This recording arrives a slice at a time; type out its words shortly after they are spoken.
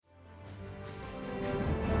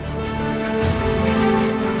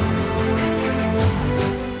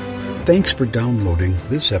Thanks for downloading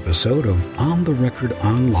this episode of On the Record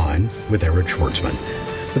Online with Eric Schwartzman,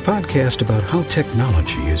 the podcast about how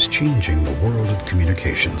technology is changing the world of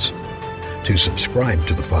communications. To subscribe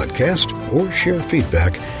to the podcast or share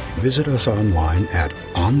feedback, visit us online at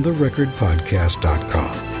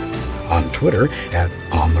ontherecordpodcast.com, on Twitter at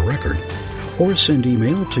ontherecord, or send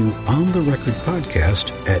email to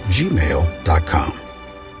ontherecordpodcast@gmail.com.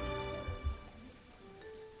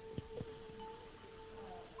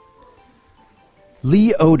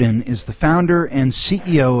 Lee Odin is the founder and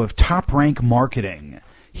CEO of Top Rank Marketing.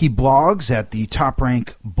 He blogs at the Top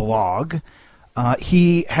Rank blog.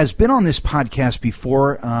 He has been on this podcast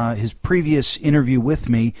before. His previous interview with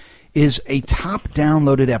me is a top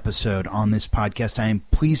downloaded episode on this podcast. I am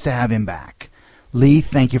pleased to have him back. Lee,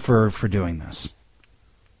 thank you for doing this.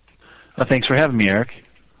 Thanks for having me, Eric.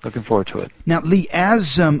 Looking forward to it. Now, Lee,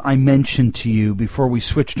 as I mentioned to you before we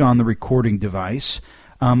switched on the recording device,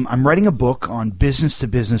 I'm writing a book on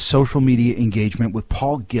business-to-business social media engagement with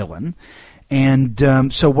Paul Gillen. And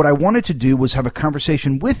so what I wanted to do was have a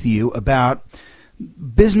conversation with you about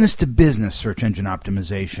business-to-business search engine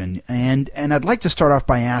optimization. And I'd like to start off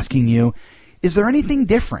by asking you, is there anything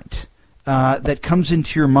different that comes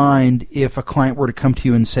into your mind if a client were to come to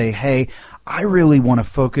you and say, hey, I really want to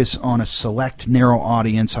focus on a select, narrow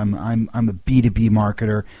audience. I'm a B2B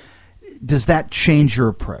marketer. Does that change your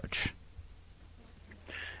approach?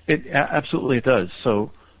 Absolutely it does.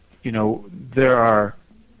 So, there's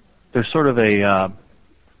sort of a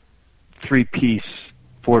 3-piece,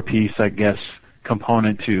 4-piece, I guess,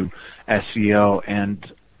 component to SEO, and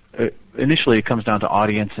initially it comes down to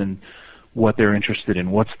audience and what they're interested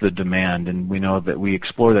in, what's the demand, and we know that we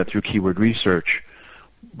explore that through keyword research.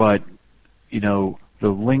 But, the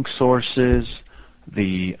link sources,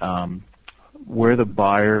 the where the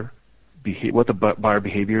buyer, what the buyer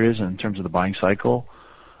behavior is in terms of the buying cycle,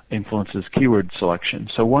 influences keyword selection.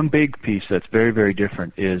 So one big piece that's very, very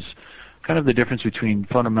different is kind of the difference between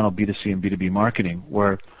fundamental B2C and B2B marketing,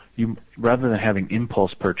 where you, rather than having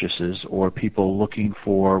impulse purchases or people looking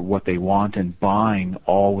for what they want and buying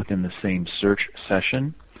all within the same search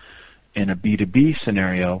session, in a B2B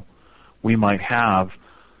scenario, we might have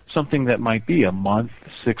something that might be a month,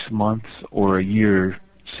 6 months, or a year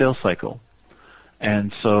sales cycle.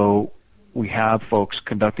 And so we have folks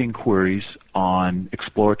conducting queries on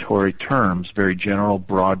exploratory terms, very general,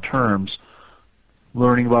 broad terms,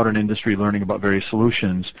 learning about an industry, learning about various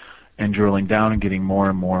solutions, and drilling down and getting more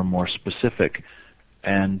and more and more specific.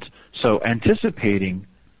 And so anticipating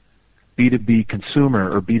B2B consumer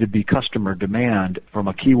or B2B customer demand from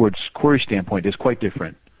a keywords query standpoint is quite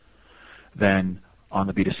different than on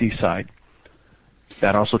the B2C side.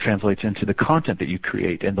 That also translates into the content that you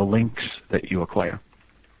create and the links that you acquire.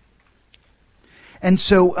 And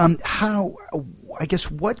so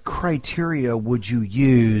what criteria would you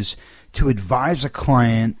use to advise a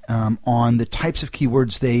client on the types of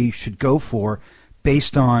keywords they should go for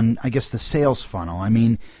based on, I guess, the sales funnel? I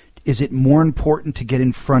mean, is it more important to get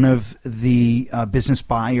in front of the business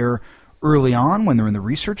buyer early on when they're in the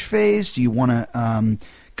research phase? Do you want to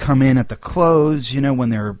come in at the close,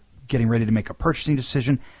 when they're getting ready to make a purchasing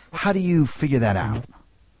decision? How do you figure that out?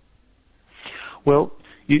 Well,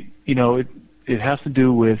 it has to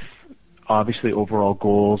do with, obviously, overall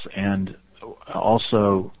goals and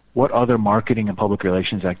also what other marketing and public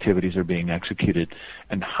relations activities are being executed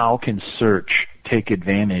and how can search take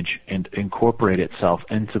advantage and incorporate itself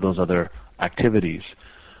into those other activities.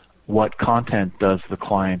 What content does the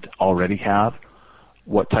client already have?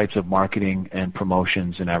 What types of marketing and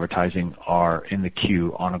promotions and advertising are in the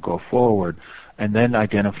queue on a go forward? And then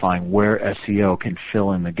identifying where SEO can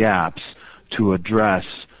fill in the gaps to address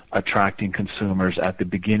attracting consumers at the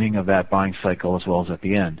beginning of that buying cycle as well as at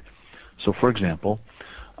the end. So, for example,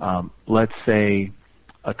 let's say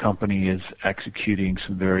a company is executing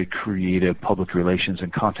some very creative public relations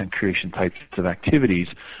and content creation types of activities.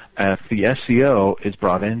 If the SEO is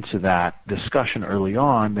brought into that discussion early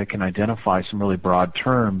on, they can identify some really broad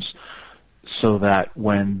terms so that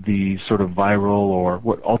when the sort of viral or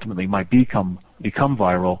what ultimately might become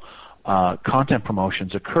viral content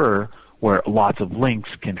promotions occur, where lots of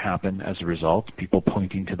links can happen as a result, people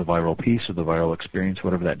pointing to the viral piece or the viral experience,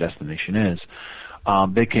 whatever that destination is,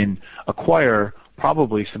 they can acquire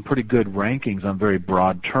probably some pretty good rankings on very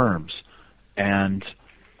broad terms. And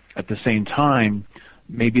at the same time,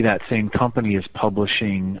 maybe that same company is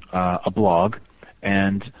publishing a blog,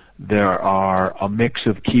 and there are a mix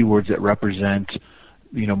of keywords that represent,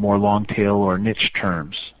 more long tail or niche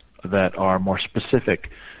terms that are more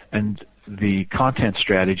specific. And the content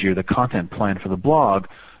strategy or the content plan for the blog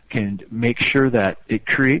can make sure that it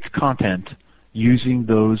creates content using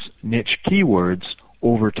those niche keywords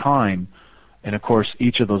over time. And of course,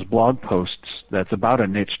 each of those blog posts that's about a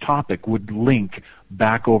niche topic would link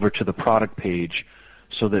back over to the product page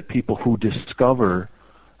so that people who discover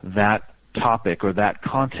that topic or that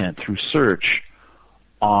content through search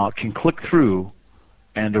can click through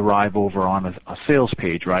and arrive over on a sales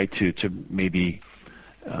page, right, to maybe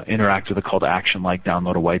interact with a call to action like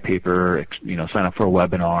download a white paper, sign up for a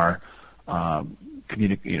webinar,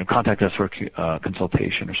 contact us for a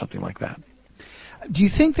consultation or something like that. Do you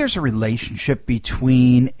think there's a relationship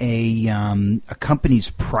between a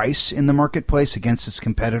company's price in the marketplace against its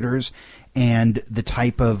competitors and the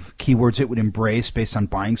type of keywords it would embrace based on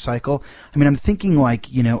buying cycle? I mean, I'm thinking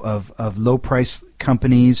of low price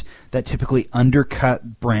companies that typically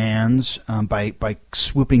undercut brands by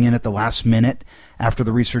swooping in at the last minute after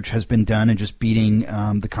the research has been done and just beating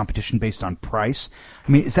the competition based on price.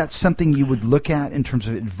 I mean, is that something you would look at in terms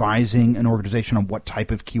of advising an organization on what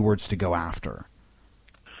type of keywords to go after?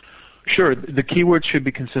 Sure. The keywords should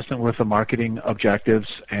be consistent with the marketing objectives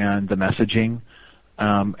and the messaging,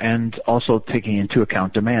 and also taking into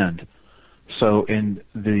account demand. So in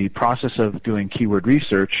the process of doing keyword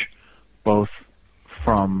research, both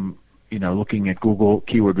from looking at Google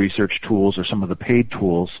keyword research tools or some of the paid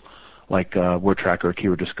tools like WordTracker or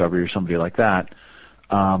Keyword Discovery or somebody like that,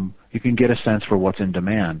 you can get a sense for what's in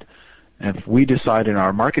demand. And if we decide in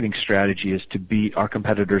our marketing strategy is to beat our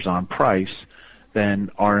competitors on price, then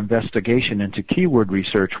our investigation into keyword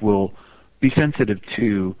research will be sensitive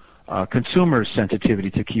to consumer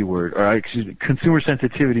sensitivity to keyword, or consumer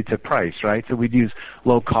sensitivity to price, right? So we'd use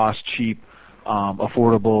low cost, cheap,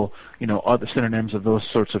 affordable, other synonyms of those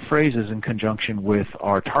sorts of phrases in conjunction with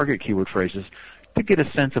our target keyword phrases to get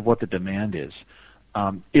a sense of what the demand is.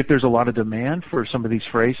 If there's a lot of demand for some of these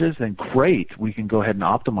phrases, then great, we can go ahead and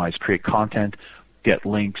optimize, create content, get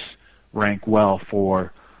links, rank well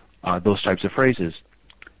for those types of phrases.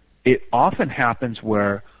 It often happens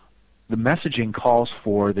where the messaging calls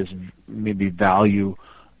for this maybe value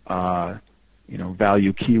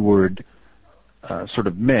keyword sort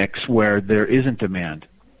of mix where there isn't demand.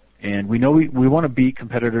 And we know we want to beat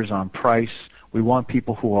competitors on price. We want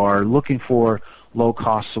people who are looking for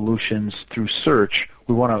low-cost solutions through search.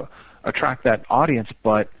 We want to attract that audience,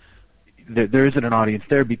 but there isn't an audience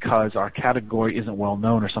there because our category isn't well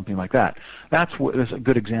known or something like that. That's a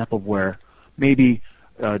good example of where maybe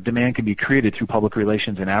demand can be created through public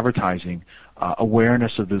relations and advertising.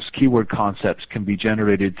 Awareness of those keyword concepts can be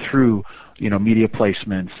generated through media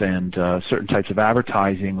placements and certain types of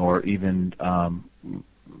advertising, or even I'm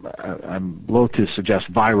loath to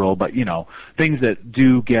suggest viral, but things that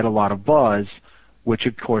do get a lot of buzz, which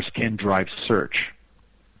of course can drive search.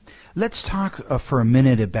 Let's talk for a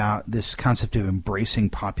minute about this concept of embracing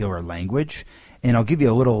popular language, and I'll give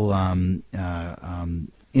you a little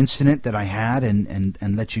incident that I had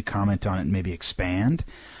and let you comment on it and maybe expand.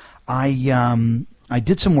 I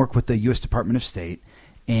did some work with the U.S. Department of State,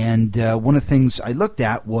 and one of the things I looked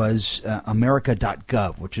at was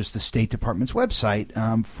America.gov, which is the State Department's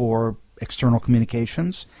website for external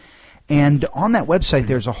communications. And on that website,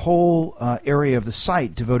 there's a whole area of the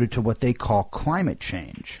site devoted to what they call climate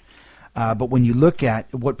change. But when you look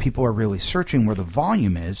at what people are really searching, where the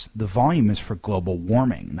volume is for global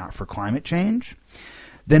warming, not for climate change.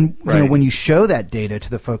 Then, when you show that data to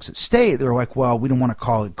the folks at State, they're like, well, we don't want to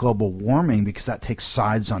call it global warming because that takes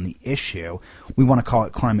sides on the issue. We want to call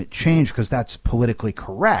it climate change because that's politically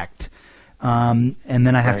correct. And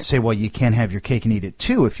then I have to say, well, you can't have your cake and eat it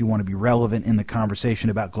too if you want to be relevant in the conversation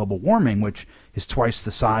about global warming, which is twice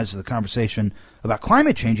the size of the conversation about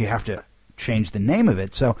climate change. You have to change the name of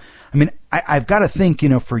it. So, I mean, I've got to think,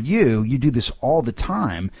 for you do this all the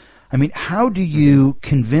time. I mean, how do you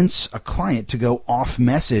convince a client to go off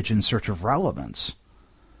message in search of relevance?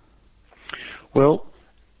 Well,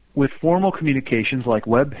 with formal communications like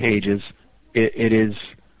web pages, it is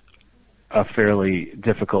a fairly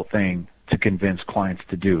difficult thing to convince clients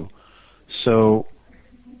to do. So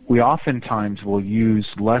we oftentimes will use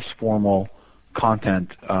less formal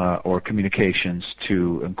content or communications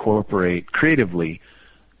to incorporate creatively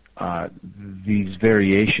these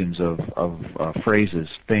variations of phrases,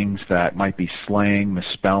 things that might be slang,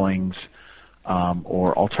 misspellings,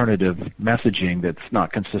 or alternative messaging that's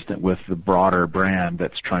not consistent with the broader brand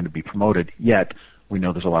that's trying to be promoted, yet we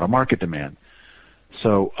know there's a lot of market demand.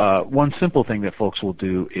 So one simple thing that folks will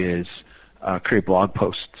do is create blog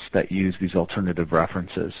posts that use these alternative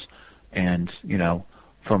references. And,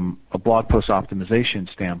 from a blog post optimization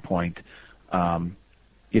standpoint,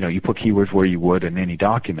 you put keywords where you would in any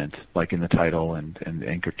document, like in the title and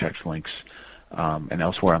anchor text links and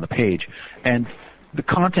elsewhere on the page. And the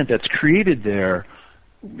content that's created there,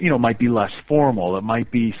 might be less formal. It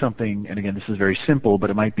might be something, and again, this is very simple, but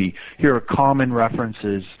it might be, here are common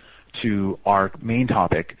references to our main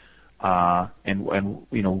topic, and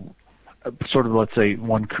sort of, let's say,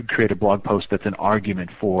 one could create a blog post that's an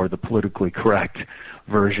argument for the politically correct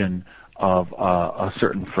version of a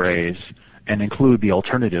certain phrase and include the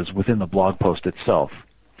alternatives within the blog post itself.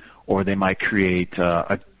 Or they might create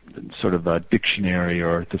a sort of a dictionary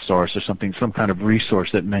or a thesaurus or something, some kind of resource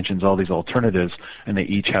that mentions all these alternatives, and they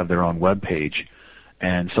each have their own web page.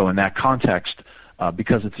 And so in that context,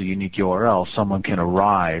 because it's a unique URL, someone can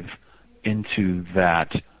arrive into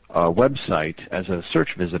that website as a search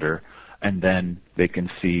visitor, and then they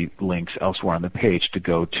can see links elsewhere on the page to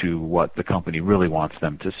go to what the company really wants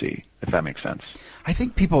them to see, if that makes sense. I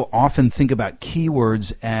think people often think about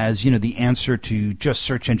keywords as, the answer to just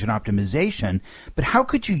search engine optimization, but how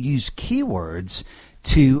could you use keywords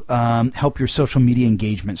to help your social media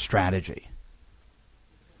engagement strategy?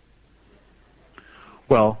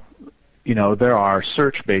 Well, there are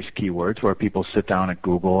search-based keywords where people sit down at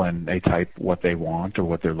Google and they type what they want or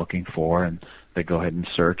what they're looking for, and they go ahead and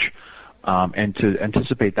search. And to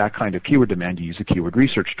anticipate that kind of keyword demand, you use a keyword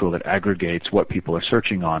research tool that aggregates what people are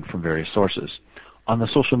searching on from various sources. On the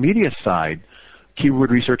social media side,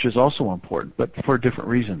 keyword research is also important, but for different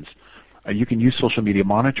reasons. You can use social media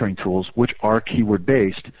monitoring tools, which are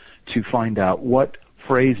keyword-based, to find out what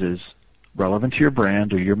phrases relevant to your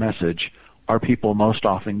brand or your message are people most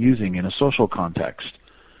often using in a social context.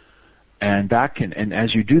 And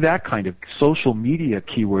as you do that kind of social media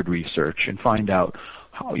keyword research and find out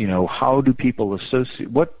how do people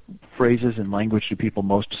associate, what phrases and language do people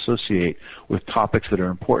most associate with topics that are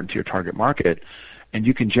important to your target market, and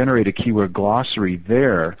you can generate a keyword glossary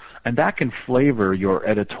there, and that can flavor your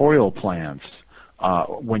editorial plans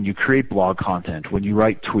when you create blog content, when you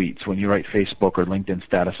write tweets, when you write Facebook or LinkedIn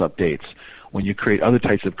status updates, when you create other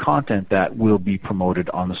types of content that will be promoted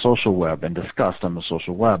on the social web and discussed on the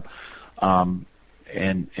social web.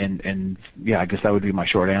 And I guess that would be my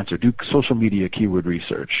short answer. Do social media keyword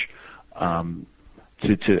research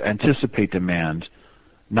to anticipate demand,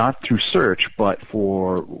 not through search, but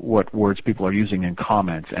for what words people are using in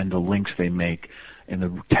comments and the links they make and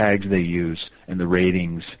the tags they use and the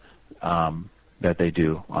ratings that they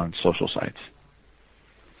do on social sites.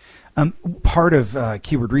 Part of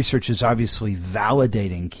keyword research is obviously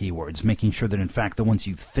validating keywords, making sure that, in fact, the ones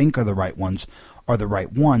you think are the right ones are the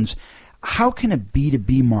right ones. How can a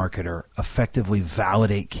B2B marketer effectively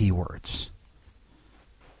validate keywords?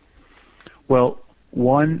 Well,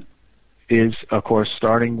 one is, of course,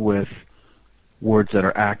 starting with words that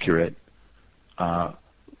are accurate,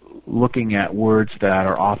 looking at words that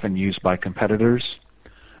are often used by competitors,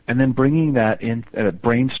 and then bringing that in a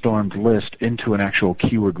brainstormed list into an actual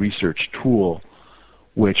keyword research tool,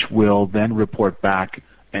 which will then report back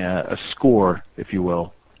a score, if you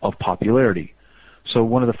will, of popularity. So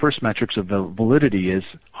one of the first metrics of the validity is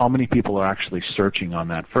how many people are actually searching on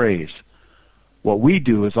that phrase. What we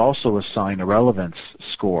do is also assign a relevance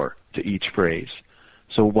score to each phrase.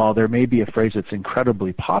 So while there may be a phrase that's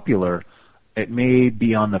incredibly popular, it may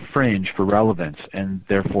be on the fringe for relevance and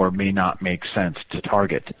therefore may not make sense to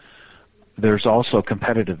target. There's also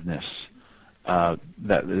competitiveness.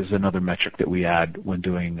 That is another metric that we add when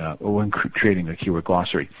creating a keyword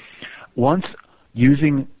glossary. Once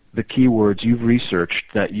using the keywords you've researched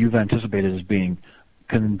that you've anticipated as being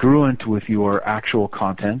congruent with your actual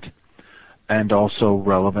content and also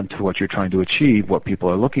relevant to what you're trying to achieve, what people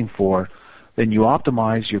are looking for, then you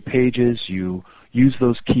optimize your pages, you use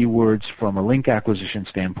those keywords from a link acquisition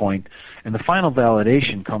standpoint, and the final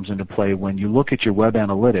validation comes into play when you look at your web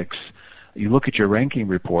analytics, you look at your ranking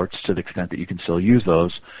reports to the extent that you can still use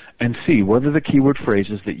those, and see whether the keyword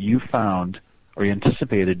phrases that you found or you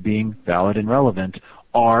anticipated being valid and relevant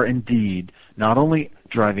are indeed not only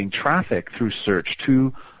driving traffic through search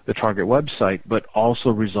to the target website, but also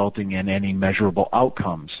resulting in any measurable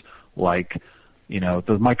outcomes like,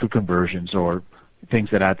 the micro conversions or things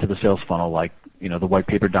that add to the sales funnel like, the white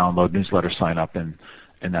paper download, newsletter sign up, and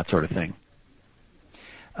that sort of thing.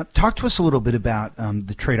 Talk to us a little bit about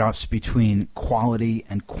the trade-offs between quality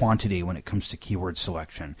and quantity when it comes to keyword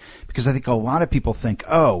selection, because I think a lot of people think,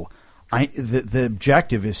 the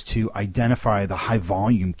objective is to identify the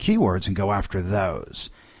high-volume keywords and go after those.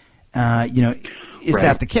 Is Right.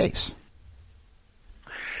 that the case?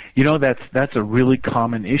 That's a really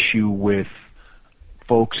common issue with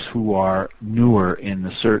folks who are newer in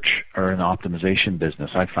the search or in the optimization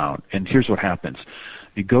business, I found. And here's what happens.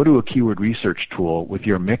 You go to a keyword research tool with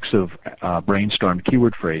your mix of brainstormed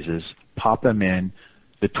keyword phrases, pop them in,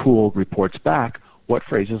 the tool reports back what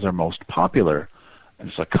phrases are most popular.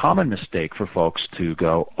 it's a common mistake for folks to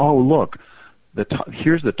go, oh, look,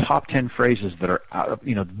 here's the top 10 phrases that are,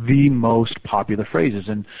 the most popular phrases.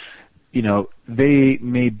 And, they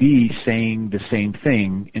may be saying the same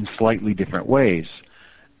thing in slightly different ways.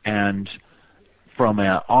 And from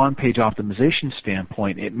an on-page optimization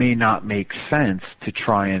standpoint, it may not make sense to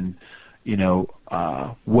try and,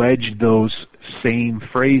 wedge those same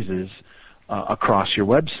phrases across your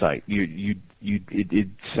website. If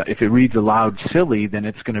it reads aloud silly, then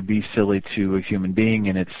it's going to be silly to a human being,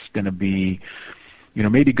 and it's going to be,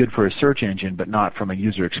 maybe good for a search engine, but not from a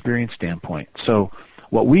user experience standpoint. So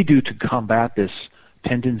what we do to combat this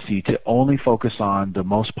tendency to only focus on the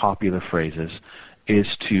most popular phrases is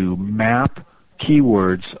to map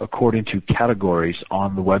keywords according to categories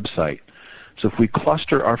on the website. So if we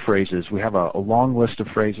cluster our phrases, we have a long list of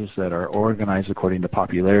phrases that are organized according to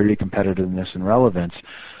popularity, competitiveness, and relevance.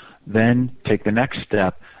 Then take the next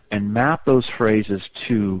step and map those phrases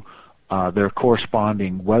to their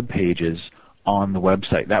corresponding web pages on the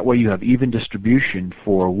website. That way you have even distribution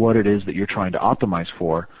for what it is that you're trying to optimize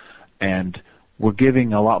for, and we're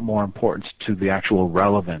giving a lot more importance to the actual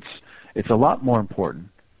relevance. It's a lot more important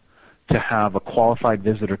to have a qualified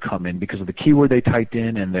visitor come in because of the keyword they typed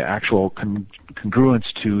in and the actual congruence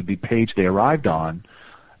to the page they arrived on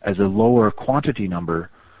as a lower quantity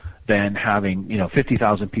number than having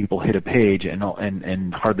 50,000 people hit a page and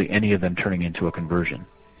hardly any of them turning into a conversion.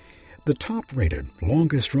 The top-rated,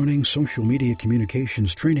 longest-running social media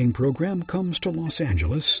communications training program comes to Los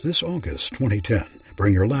Angeles this August 2010.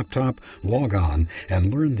 Bring your laptop, log on,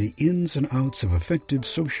 and learn the ins and outs of effective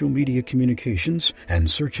social media communications and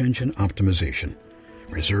search engine optimization.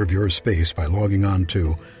 Reserve your space by logging on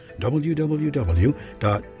to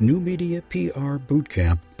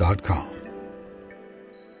www.newmediaprbootcamp.com.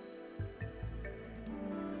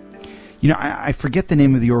 I forget the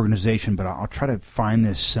name of the organization, but I'll try to find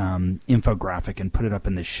this infographic and put it up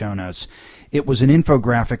in the show notes. It was an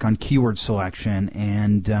infographic on keyword selection,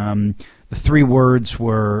 and the three words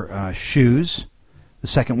were shoes, the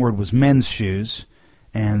second word was men's shoes,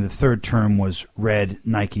 and the third term was red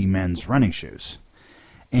Nike men's running shoes.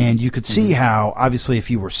 And you could see how, obviously,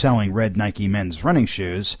 if you were selling red Nike men's running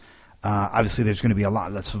shoes, obviously there's going to be a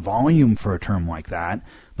lot less volume for a term like that,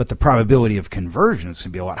 but the probability of conversion is going to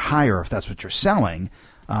be a lot higher if that's what you're selling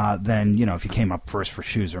than, if you came up first for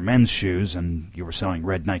shoes or men's shoes and you were selling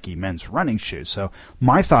red Nike men's running shoes. So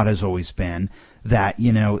my thought has always been that,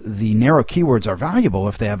 the narrow keywords are valuable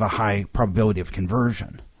if they have a high probability of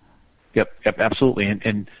conversion. Yep, absolutely.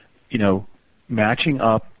 And matching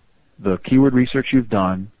up the keyword research you've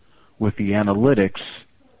done with the analytics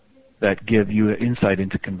that give you insight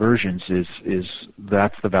into conversions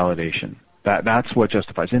that's the validation. That's what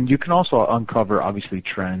justifies. And you can also uncover, obviously,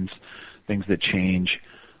 trends, things that change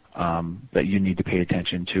that you need to pay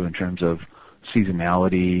attention to in terms of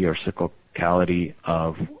seasonality or cyclicality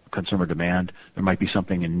of consumer demand. There might be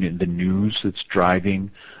something in the news that's driving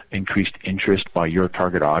increased interest by your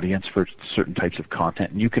target audience for certain types of content,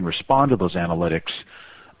 and you can respond to those analytics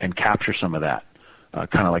and capture some of that,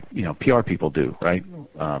 kind of like PR people do, right?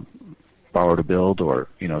 Borrow to build, or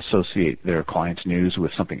associate their clients' news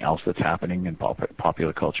with something else that's happening in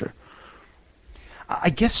popular culture. I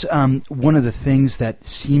guess one of the things that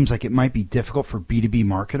seems like it might be difficult for B2B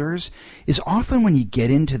marketers is often when you get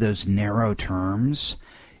into those narrow terms,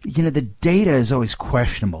 the data is always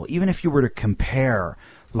questionable. Even if you were to compare,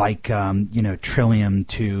 like Trillium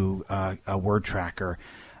to a word tracker,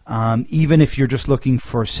 even if you're just looking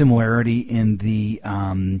for similarity in the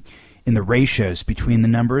ratios between the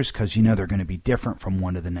numbers, because they're going to be different from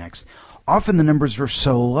one to the next. Often the numbers are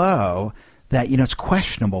so low that it's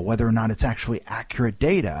questionable whether or not it's actually accurate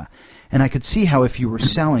data. And I could see how if you were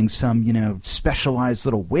selling some specialized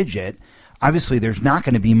little widget, obviously there's not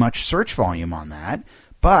going to be much search volume on that.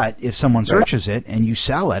 But if someone searches it and you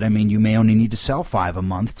sell it, you may only need to sell 5 a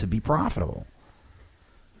month to be profitable.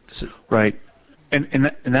 So, right,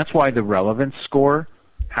 and that's why the relevance score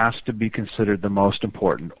has to be considered the most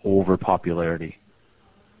important over popularity.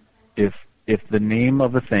 If the name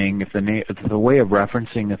of a thing, if the way of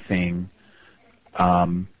referencing a thing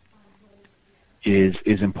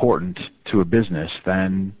is important to a business,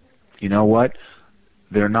 then you know what?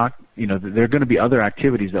 They're not. There are going to be other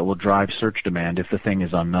activities that will drive search demand if the thing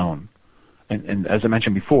is unknown. And as I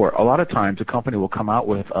mentioned before, a lot of times a company will come out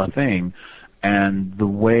with a thing, and the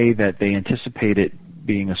way that they anticipate it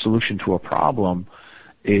being a solution to a problem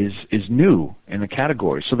is new in the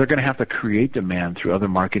category. So they're going to have to create demand through other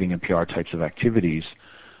marketing and PR types of activities.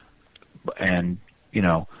 And,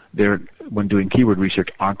 they're, when doing keyword research,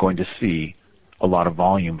 aren't going to see a lot of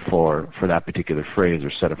volume for that particular phrase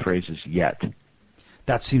or set of phrases yet.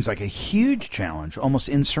 that seems like a huge challenge, almost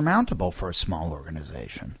insurmountable for a small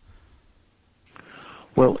organization.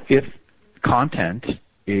 Well, if content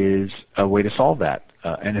is a way to solve that,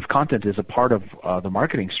 and if content is a part of the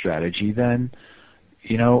marketing strategy, then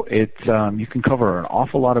you can cover an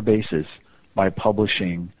awful lot of bases by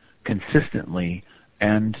publishing consistently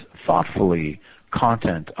and thoughtfully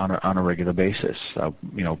content on a regular basis.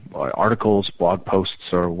 Articles, blog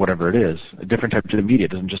posts, or whatever it is. Different types of media.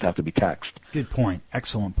 It doesn't just have to be text. Good point.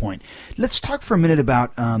 Excellent point. Let's talk for a minute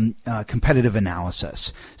about competitive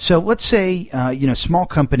analysis. So let's say, small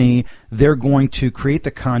company, they're going to create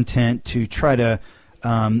the content to try to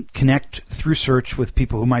connect through search with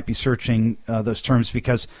people who might be searching those terms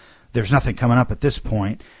because there's nothing coming up at this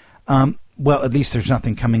point. Well, at least there's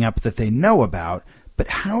nothing coming up that they know about. But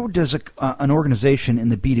how does an organization in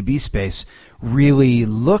the B2B space really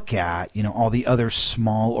look at, all the other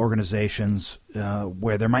small organizations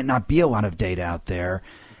where there might not be a lot of data out there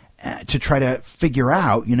to try to figure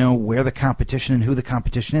out, where the competition and who the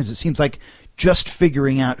competition is? It seems like just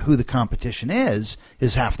figuring out who the competition is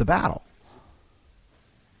half the battle.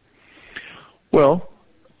 Well,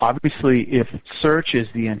 obviously, if search is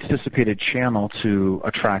the anticipated channel to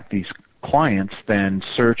attract these clients, then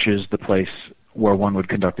search is the place where one would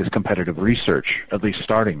conduct this competitive research, at least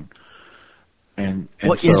starting. And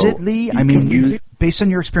well, so is it, Lee? I mean, based on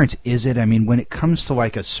your experience, is it? I mean, when it comes to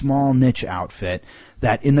like a small niche outfit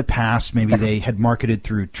that in the past maybe they had marketed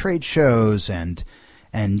through trade shows and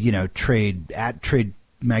trade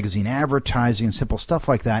magazine advertising and simple stuff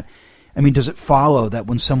like that. I mean, does it follow that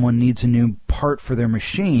when someone needs a new part for their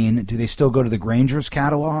machine, do they still go to the Grainger's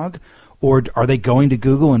catalog, or are they going to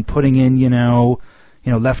Google and putting in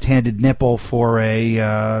left-handed nipple for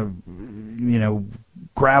a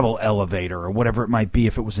gravel elevator or whatever it might be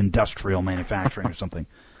if it was industrial manufacturing or something?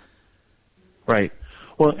 Right.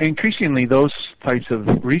 Well, increasingly those types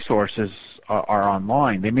of resources are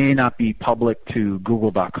online. They may not be public to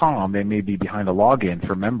Google.com. They may be behind a login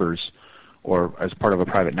for members or as part of a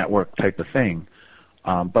private network type of thing.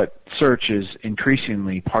 But search is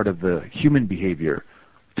increasingly part of the human behavior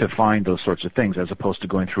to find those sorts of things as opposed to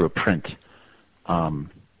going through a print.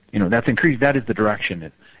 That's increased. That is the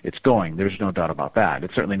direction it's going. There's no doubt about that.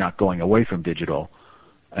 It's certainly not going away from digital,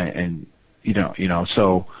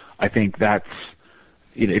 So I think that's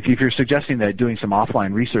if you're suggesting that doing some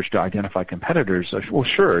offline research to identify competitors, well,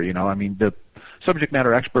 sure. The subject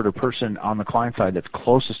matter expert or person on the client side that's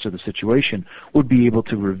closest to the situation would be able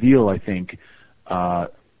to reveal, I think,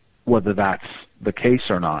 whether that's the case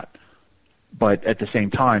or not. But at the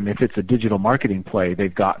same time, if it's a digital marketing play,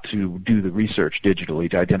 they've got to do the research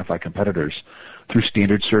digitally to identify competitors through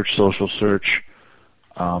standard search, social search,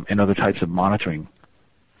 and other types of monitoring.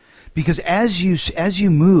 Because as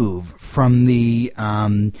you move from the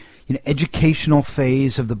educational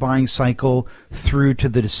phase of the buying cycle through to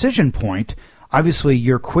the decision point, obviously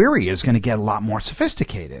your query is going to get a lot more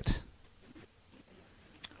sophisticated.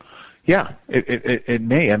 Yeah, it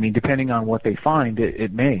may. I mean, depending on what they find,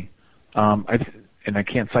 it may. And I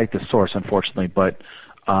can't cite the source, unfortunately, but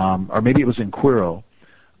or maybe it was in Quiro,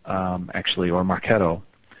 actually, or Marketo,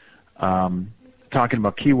 talking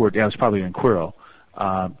about keyword. Yeah, it was probably in Quiro,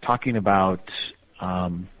 talking about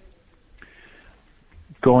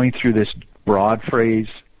going through this broad phrase,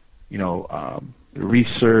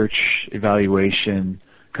 research, evaluation,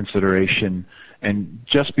 consideration, and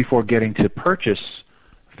just before getting to purchase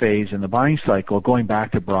phase in the buying cycle, going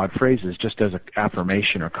back to broad phrases just as an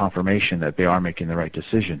affirmation or confirmation that they are making the right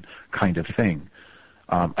decision kind of thing.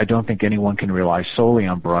 I don't think anyone can rely solely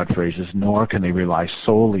on broad phrases, nor can they rely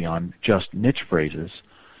solely on just niche phrases.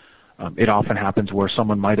 It often happens where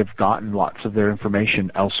someone might have gotten lots of their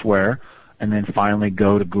information elsewhere and then finally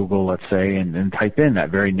go to Google, let's say, and type in that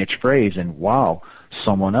very niche phrase, and wow,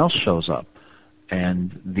 someone else shows up.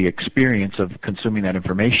 And the experience of consuming that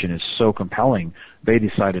information is so compelling, they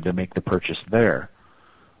decided to make the purchase there.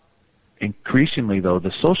 Increasingly, though,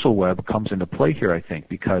 the social web comes into play here, I think,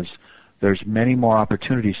 because there's many more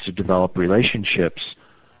opportunities to develop relationships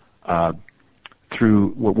through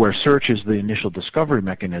where search is the initial discovery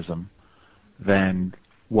mechanism than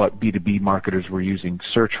what B2B marketers were using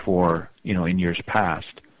search for, in years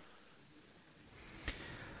past.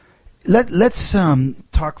 Let's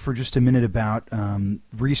talk for just a minute about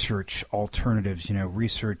research alternatives,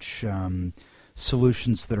 research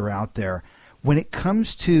solutions that are out there. When it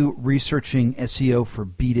comes to researching SEO for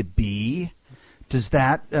B2B, does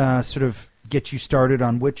that sort of get you started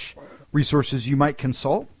on which resources you might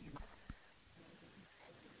consult?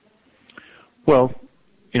 Well,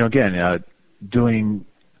 again, as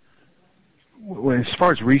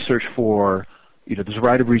far as research for there's a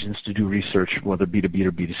variety of reasons to do research, whether B2B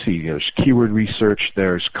or B2C. There's keyword research,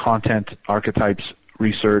 there's content archetypes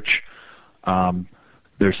research,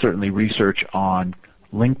 there's certainly research on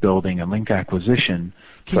link building and link acquisition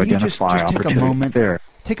to identify opportunities there.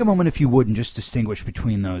 Take a moment, if you would, and just distinguish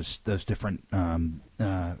between those different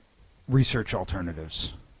research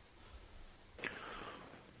alternatives.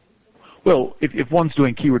 Well, if one's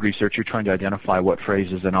doing keyword research, you're trying to identify what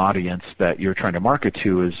phrases an audience that you're trying to market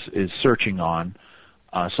to is searching on.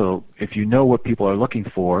 So if you know what people are looking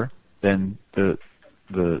for, then it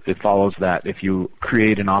follows that if you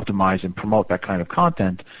create and optimize and promote that kind of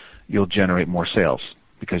content, you'll generate more sales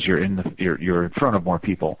because you're in front of more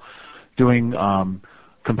people. Doing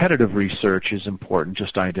competitive research is important,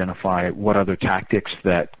 just to identify what other tactics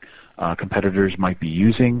that competitors might be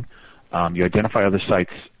using. You identify other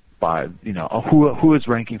sites by, who is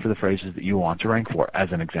ranking for the phrases that you want to rank for,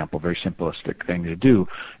 as an example, very simplistic thing to do. You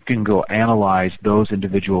can go analyze those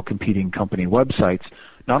individual competing company websites.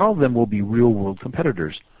 Not all of them will be real-world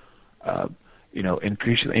competitors. In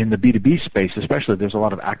the B2B space especially, there's a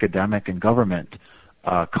lot of academic and government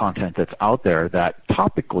content that's out there that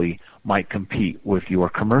topically might compete with your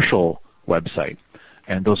commercial website,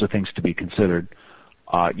 and those are things to be considered.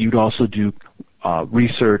 You'd also do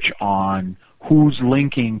research on who's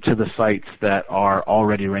linking to the sites that are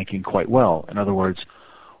already ranking quite well. In other words,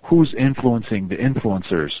 who's influencing the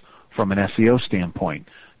influencers from an SEO standpoint.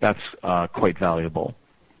 That's quite valuable.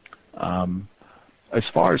 As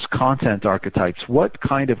far as content archetypes, what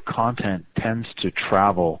kind of content tends to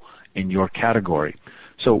travel in your category?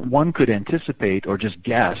 So one could anticipate or just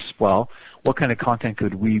guess, well, what kind of content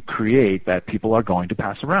could we create that people are going to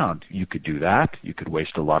pass around? You could do that. You could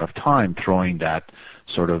waste a lot of time throwing that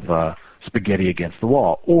sort of spaghetti against the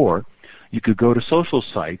wall. Or you could go to social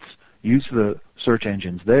sites, use the search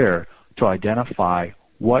engines there to identify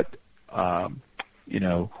what kind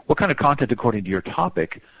of content according to your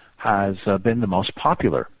topic has been the most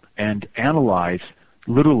popular, and analyze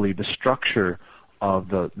literally the structure of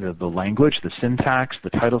the language, the syntax,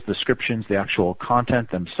 the titles, descriptions, the actual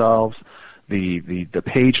content themselves, the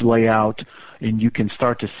page layout, and you can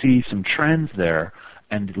start to see some trends there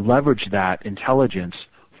and leverage that intelligence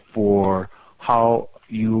for how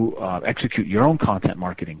you execute your own content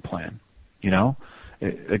marketing plan.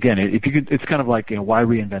 Again, if you could, it's kind of like, why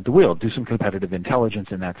reinvent the wheel? Do some competitive intelligence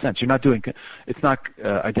in that sense. You're not doing, it's not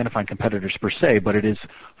identifying competitors per se, but it is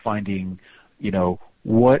finding,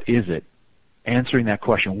 what is it? Answering that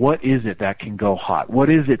question, what is it that can go hot?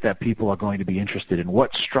 What is it that people are going to be interested in?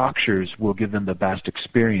 What structures will give them the best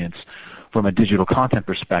experience from a digital content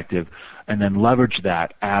perspective? And then leverage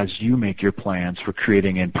that as you make your plans for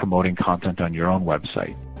creating and promoting content on your own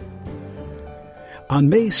website. On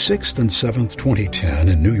May 6th and 7th, 2010,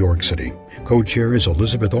 in New York City, co-chairs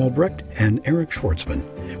Elizabeth Albrecht and Eric Schwartzman,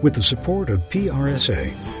 with the support of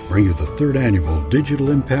PRSA, bring you the third annual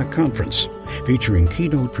Digital Impact Conference, featuring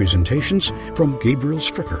keynote presentations from Gabriel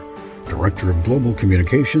Stricker, Director of Global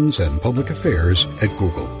Communications and Public Affairs at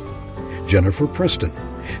Google, Jennifer Preston,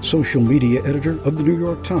 Social Media Editor of the New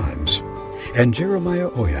York Times, and Jeremiah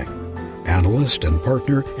Oyang, Analyst and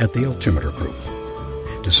Partner at the Altimeter Group.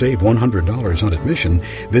 To save $100 on admission,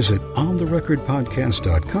 visit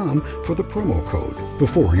ontherecordpodcast.com for the promo code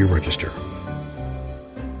before you register.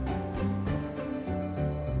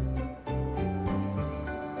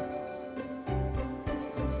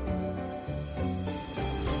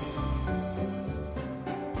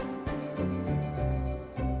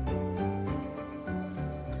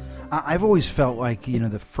 I've always felt like,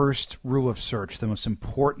 the first rule of search, the most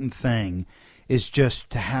important thing is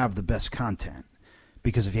just to have the best content.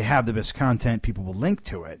 Because if you have the best content, people will link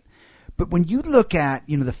to it. But when you look at,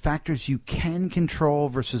 the factors you can control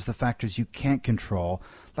versus the factors you can't control,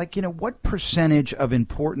 what percentage of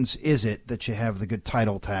importance is it that you have the good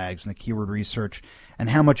title tags and the keyword research, and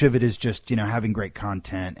how much of it is just, having great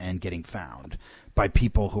content and getting found by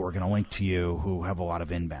people who are going to link to you who have a lot of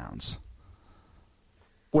inbounds?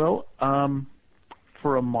 Well,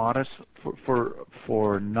 for a modest, for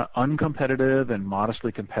uncompetitive and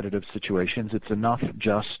modestly competitive situations, it's enough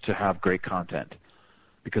just to have great content,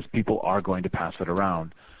 because people are going to pass it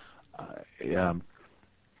around.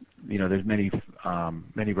 There's many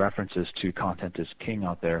references to content as king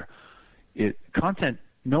out there. Content,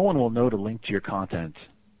 no one will know to link to your content.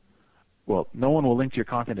 Well, no one will link to your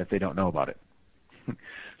content if they don't know about it.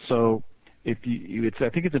 So, I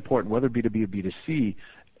think it's important, whether B2B or B2C,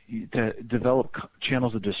 to develop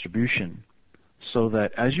channels of distribution so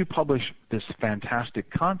that as you publish this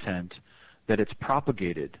fantastic content, that it's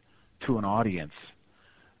propagated to an audience.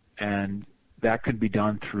 And that could be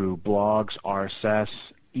done through blogs, RSS,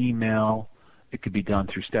 email, it could be done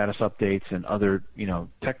through status updates and other,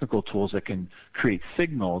 technical tools that can create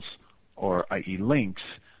signals, or i.e. links,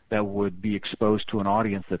 that would be exposed to an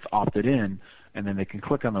audience that's opted in, and then they can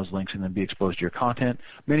click on those links and then be exposed to your content.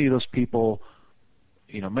 Many of those people,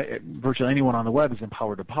 virtually anyone on the web is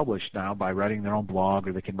empowered to publish now by writing their own blog,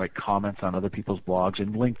 or they can write comments on other people's blogs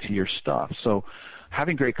and link to your stuff. So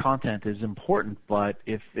having great content is important, but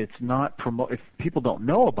if it's not if people don't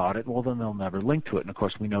know about it, well, then they'll never link to it. And of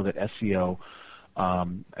course, we know that SEO,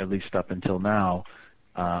 at least up until now,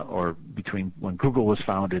 or between when Google was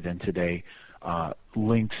founded and today,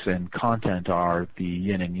 links and content are the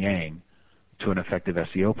yin and yang to an effective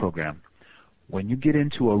SEO program. When you get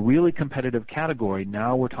into a really competitive category,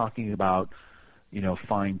 now we're talking about,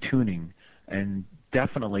 fine-tuning, and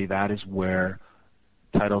definitely that is where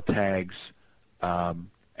title tags and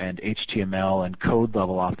HTML and code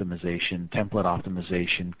level optimization, template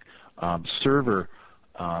optimization, server,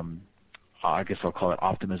 I guess I'll call it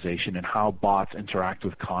optimization, and how bots interact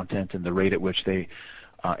with content and the rate at which they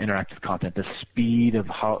interact with content, the speed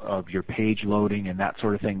of your page loading and that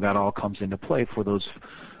sort of thing, that all comes into play for those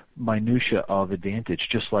minutia of advantage,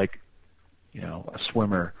 just like a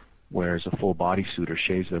swimmer wears a full bodysuit or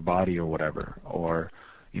shaves their body or whatever, or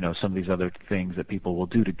some of these other things that people will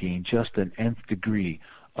do to gain just an nth degree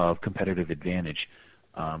of competitive advantage.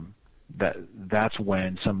 That's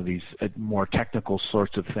when some of these more technical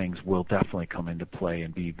sorts of things will definitely come into play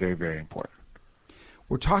and be very, very important.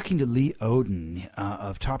 We're talking to Lee Odin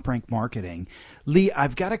of Top Rank Marketing. Lee,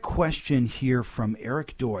 I've got a question here from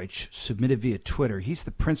Eric Deutsch, submitted via Twitter. He's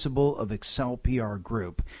the principal of Excel PR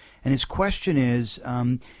Group, and his question is: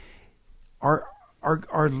 Are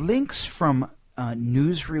links from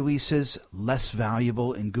news releases less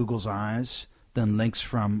valuable in Google's eyes than links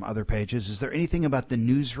from other pages? Is there anything about the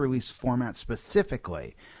news release format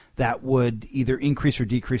specifically that would either increase or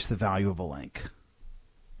decrease the value of a link?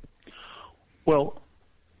 Well,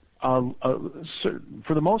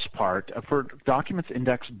 for the most part, for documents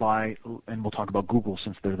indexed by, and we'll talk about Google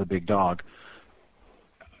since they're the big dog,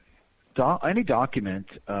 any document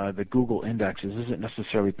that Google indexes isn't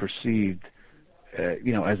necessarily perceived,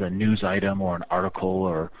 as a news item or an article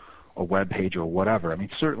or a web page or whatever. I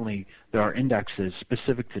mean, certainly there are indexes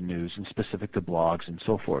specific to news and specific to blogs and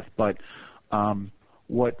so forth. But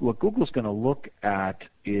what Google's going to look at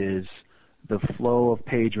is the flow of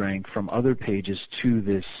PageRank from other pages to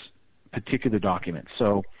this particular document.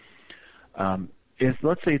 So if,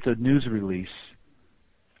 let's say, it's a news release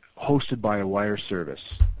hosted by a wire service,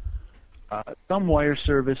 some wire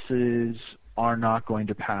services are not going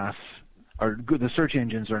to pass, or the search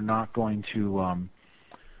engines are not going to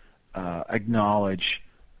acknowledge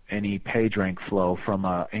any PageRank flow from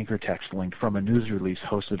an anchor text link from a news release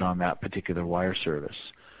hosted on that particular wire service.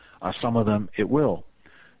 Some of them it will.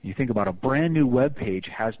 You think about a brand new web page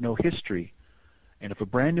has no history, and if a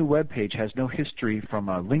brand new web page has no history from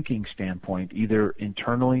a linking standpoint, either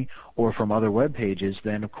internally or from other web pages,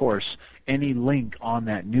 then of course any link on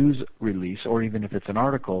that news release, or even if it's an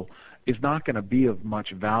article, is not going to be of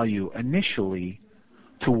much value initially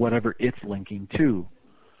to whatever it's linking to.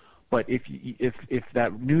 But if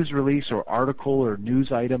that news release or article or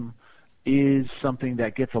news item is something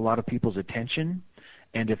that gets a lot of people's attention,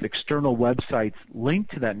 and if external websites link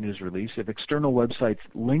to that news release, if external websites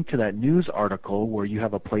link to that news article where you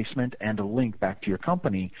have a placement and a link back to your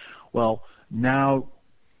company, well, now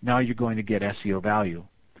you're going to get SEO value.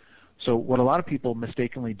 So what a lot of people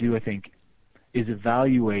mistakenly do, I think, is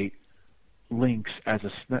evaluate links as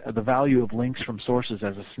the value of links from sources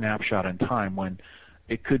as a snapshot in time, when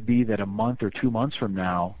it could be that a month or 2 months from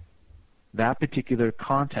now, that particular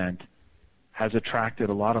content has attracted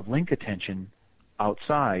a lot of link attention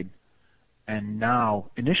outside, and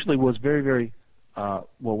now initially was very, very,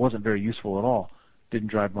 wasn't very useful at all. Didn't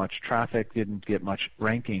drive much traffic, didn't get much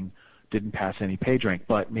ranking, didn't pass any PageRank,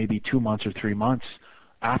 but maybe 2 months or 3 months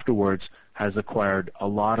afterwards has acquired a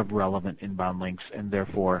lot of relevant inbound links, and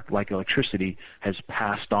therefore, like electricity, has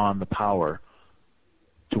passed on the power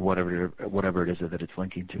to whatever it is that it's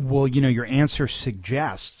linking to. Well, your answer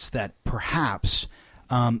suggests that perhaps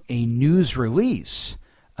a news release,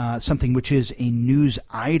 something which is a news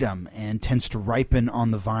item and tends to ripen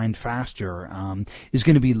on the vine faster, is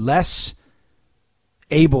going to be less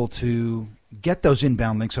able to get those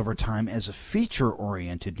inbound links over time as a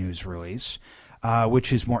feature-oriented news release,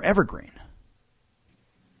 which is more evergreen.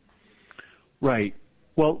 Right.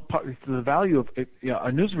 Well, the value of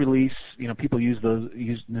a news release, people use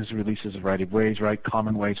news releases a variety of ways, right?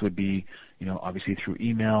 Common ways would be, obviously through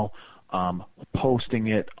email, posting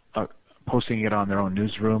it on their own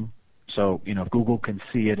newsroom. So, if Google can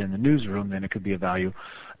see it in the newsroom, then it could be of value.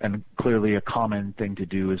 and clearly a common thing to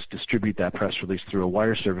do is distribute that press release through a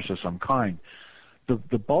wire service of some kind.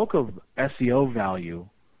 The bulk of SEO value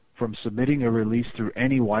from submitting a release through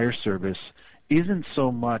any wire service isn't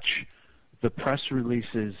so much the press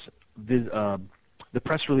releases, the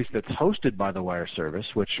press release that's hosted by the wire service,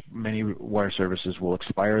 which many wire services will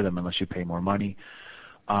expire them unless you pay more money.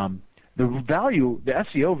 The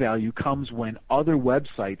SEO value comes when other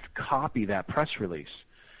websites copy that press release.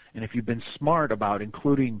 And if you've been smart about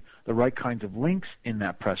including the right kinds of links in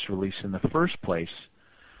that press release in the first place,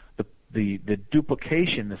 the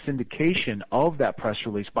duplication, the syndication of that press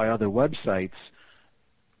release by other websites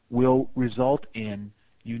will result in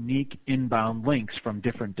unique inbound links from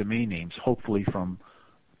different domain names, hopefully from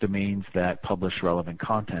domains that publish relevant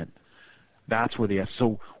content. That's where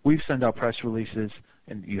so we've sent out press releases,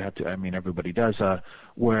 and you have to, everybody does,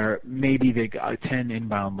 where maybe they got 10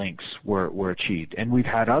 inbound links were achieved. And we've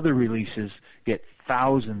had other releases get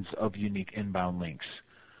thousands of unique inbound links.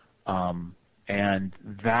 And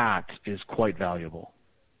that is quite valuable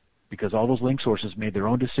because all those link sources made their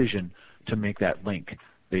own decision to make that link.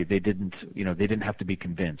 They didn't have to be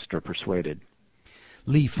convinced or persuaded.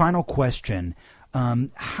 Lee, final question.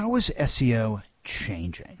 How is SEO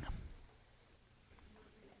changing?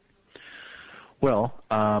 Well,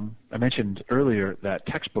 I mentioned earlier that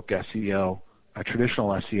textbook SEO,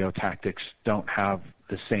 traditional SEO tactics don't have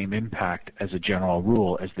the same impact as a general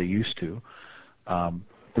rule as they used to.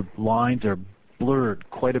 The lines are blurred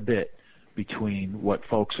quite a bit between what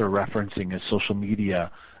folks are referencing as social media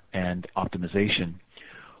and optimization.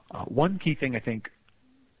 One key thing I think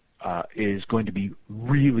is going to be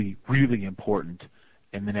really, really important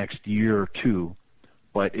in the next year or two,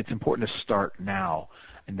 but it's important to start now,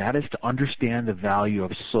 and that is to understand the value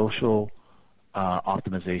of social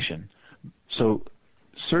optimization. So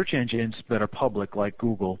search engines that are public, like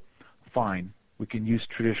Google, fine. We can use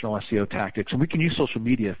traditional SEO tactics, and we can use social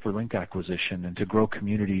media for link acquisition and to grow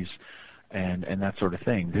communities and that sort of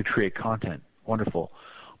thing, to create content. Wonderful.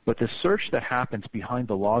 But the search that happens behind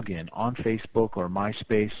the login on Facebook or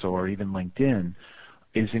MySpace or even LinkedIn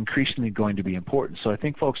is increasingly going to be important. So I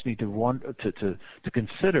think folks need to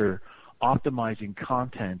consider optimizing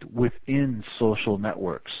content within social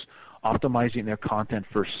networks, optimizing their content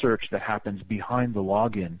for search that happens behind the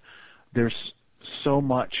login. There's so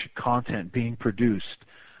much content being produced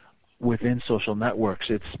within social networks,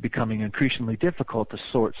 it's becoming increasingly difficult to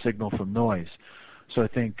sort signal from noise. So I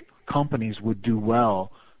think companies would do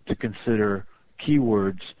well to consider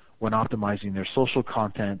keywords when optimizing their social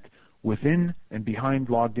content within and behind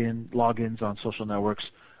logins on social networks,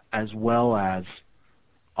 as well as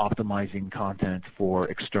optimizing content for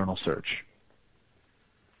external search.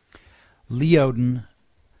 Lee Odin,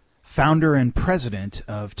 founder and president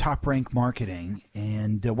of Top Rank Marketing,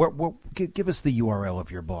 and give us the URL of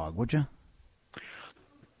your blog, would you?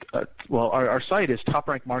 Well, our site is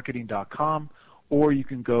toprankmarketing.com, or you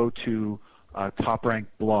can go to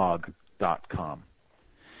toprankblog.com.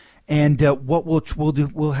 And what we'll do,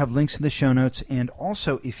 we'll have links in the show notes, and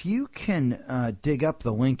also if you can dig up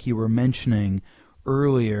the link you were mentioning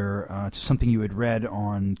earlier to something you had read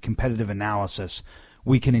on competitive analysis,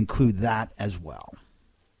 we can include that as well.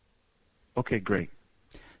 Okay, great.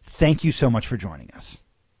 Thank you so much for joining us.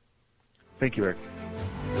 Thank you, Eric.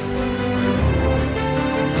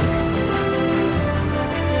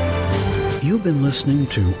 You've been listening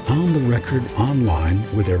to On the Record Online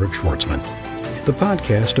with Eric Schwartzman, the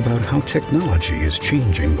podcast about how technology is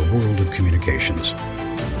changing the world of communications.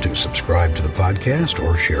 To subscribe to the podcast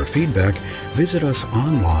or share feedback, visit us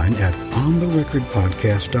online at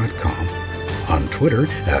ontherecordpodcast.com, on Twitter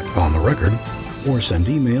at ontherecord, or send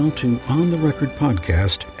email to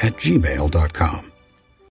ontherecordpodcast@gmail.com.